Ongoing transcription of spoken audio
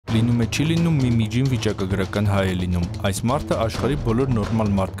Լինում է չի լինում մի միջին վիճակագրական հայ է լինում։ Այս մարդը աշխարհի բոլոր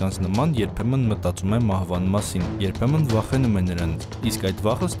նորմալ մարդկանց նման երբեմն մտածում է մահվան մասին, երբեմն վախենում է նրանից, իսկ այդ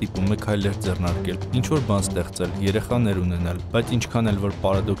վախը ստիպում է քայլեր ձեռնարկել, ինչ-որ բան ստեղծել, երեխաներ ունենալ, բայց ինչքան էլ որ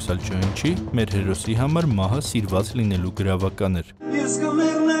պարադոքսալ չհնչի, մեր հերոսի համար մահը սիրված լինելու գրավական էր։ Ես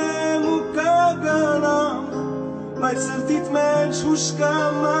կմեռնեմ ու կգանամ, բայց սրտիդ մեջ հուշ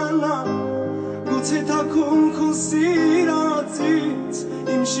կմնամ, գուցե թաքուն քո սիրածից,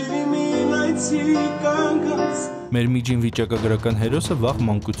 իմ շիրիմին այցի կանգած։ Մեր միջին վիճակագրական հերոսը վաղ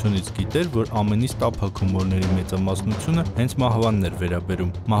մանկությունից գիտեր, որ ամենից տափակ հումորների մեծամասնությունը հենց մահվանն էր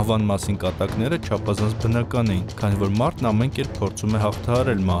վերաբերում։ Մահվան մասին կատակները չափազանց բնական էին, քանի որ մարդն ամեն կերպ փորձում է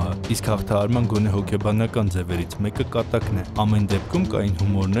հաղթահարել մահը, իսկ հաղթահարման գոնե հոգեբանական ձևերից մեկը կատակն է։ Ամեն դեպքում կային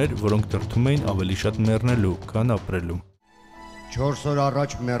հումորներ, որոնք դրդում էին ավելի շատ մեռնելու, քան ապրելու։ 4 օր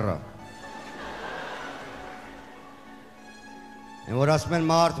առաջ մեռա։ Որ ասում են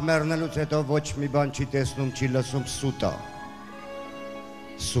մարդ մեռնելուց հետո ոչ մի բան չի տեսնում, չի լսում, սուտ է։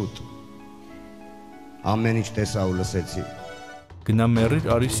 Սուտ։ Ամեն ինչ տեսա ու լսեցի։ Գնա մեռիր,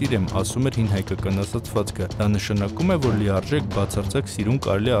 արի սիրեմ, ասում էր հին հայկական ասացվածքը։ Դա նշանակում է, որ լիարժեք բացարձակ սիրուն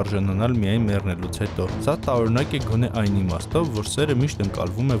կարելի է արժանանալ միայն մեռնելուց հետո։ Սա տարօրինակ է գոնե այն իմաստով, որ սերը միշտ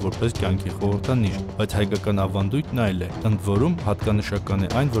ընկալվում է որպես կյանքի խորհրդանիշ, բայց հայկական ավանդույթն այլ է։ Ընդ որում հատկանշական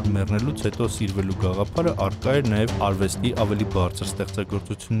է այն, որ մեռնելուց հետո սիրվելու գաղափարը առկա էր նաև արվեստի ավելի բարձր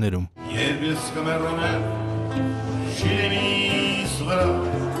ստեղծագործություններում։ Երբ ես կմեռնեմ շիրիմիս վրա,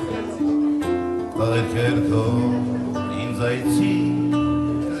 Այցի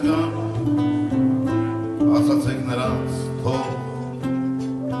կգամ, ասացեք նրանց թող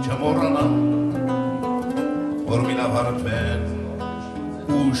չմոռանան, որ մի լավ հարթվեն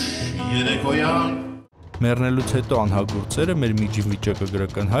ուշ երեկոյան։ Մեռնելուց հետո անհագուրցերը մեր միջին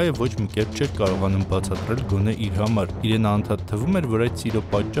վիճակագրական հայը ոչ մի կերպ չէր կարողանում բացատրել գոնե իր համար։ Իրեն անդադ թվում էր, որ այդ սիրո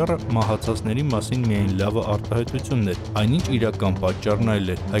պատճառը մահացածների մասին միայն լավը արտահայտությունն էր, այնինչ իրական պատճառն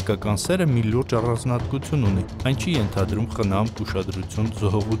այլ էր։ Հայկական սերը մի լուրջ առանձնահատկություն ունի։ Այն չի ենթադրում խնամք, ուշադրություն,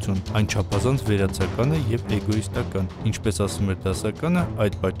 զոհողություն։ Այն չափազանց վերացական է եւ էգոիստական։ Ինչպես ասում էր դասականը,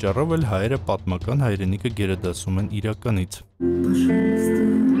 այդ պատճառով էլ հայերը պատմական հայրենիքը գերադասում են իրականից։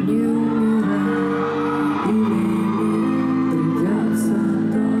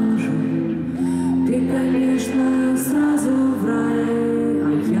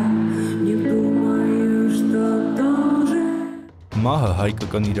 Մահը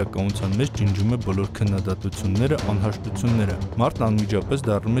հայկական իրականության մեջ ջնջում է բոլոր քննադատությունները, անհաշտությունները։ Մարդն անմիջապես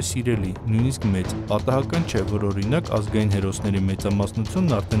դառնում է սիրելի, նույնիսկ մեծ։ Պատահական չէ, որ օրինակ ազգային հերոսների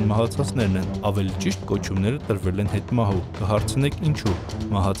մեծամասնությունն արդեն մահացածներն են, ավելի ճիշտ կոչումները տրվել են հետմահու։ Կհարցնեք ինչու։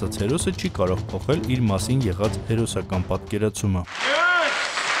 Մահացած հերոսը չի կարող փոխել իր մասին եղած հերոսական պատկերացումը։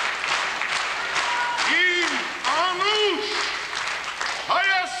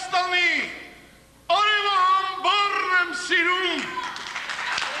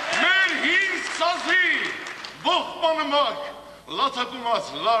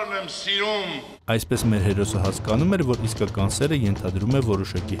 Այսպես մեր հերոսը հասկանում էր, որ իսկական սերը ենթադրում է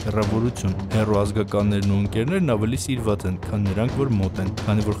որոշակի հեռավորություն։ Հեռու ազգականներն ու ընկերներն ավելի սիրված են, քան նրանք, որ մոտ են,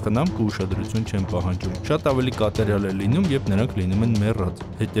 քանի որ խնամք ու ուշադրություն չեն պահանջում։ Շատ ավելի կատարյալ է լինում, երբ նրանք լինում են մեռած։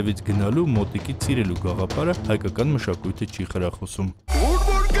 Հետևից գնալու մոտիկից սիրելու գաղափարը հայկական մշակույթը չի խրախուսում։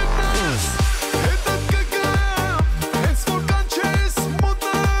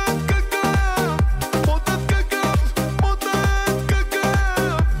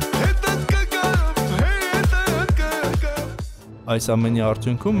 Այս ամենի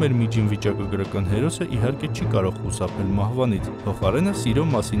արդյունքում մեր միջին վիճակագրական հերոսը իհարկե չի կարող խուսափել մահվանից, փոխարենը սիրո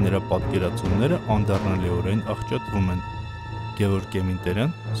մասին նրա պատկերացումները անդառնալիորեն աղճատվում են։ Գևորգ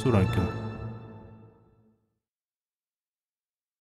Emin-Teryan, Սուրանկյուն։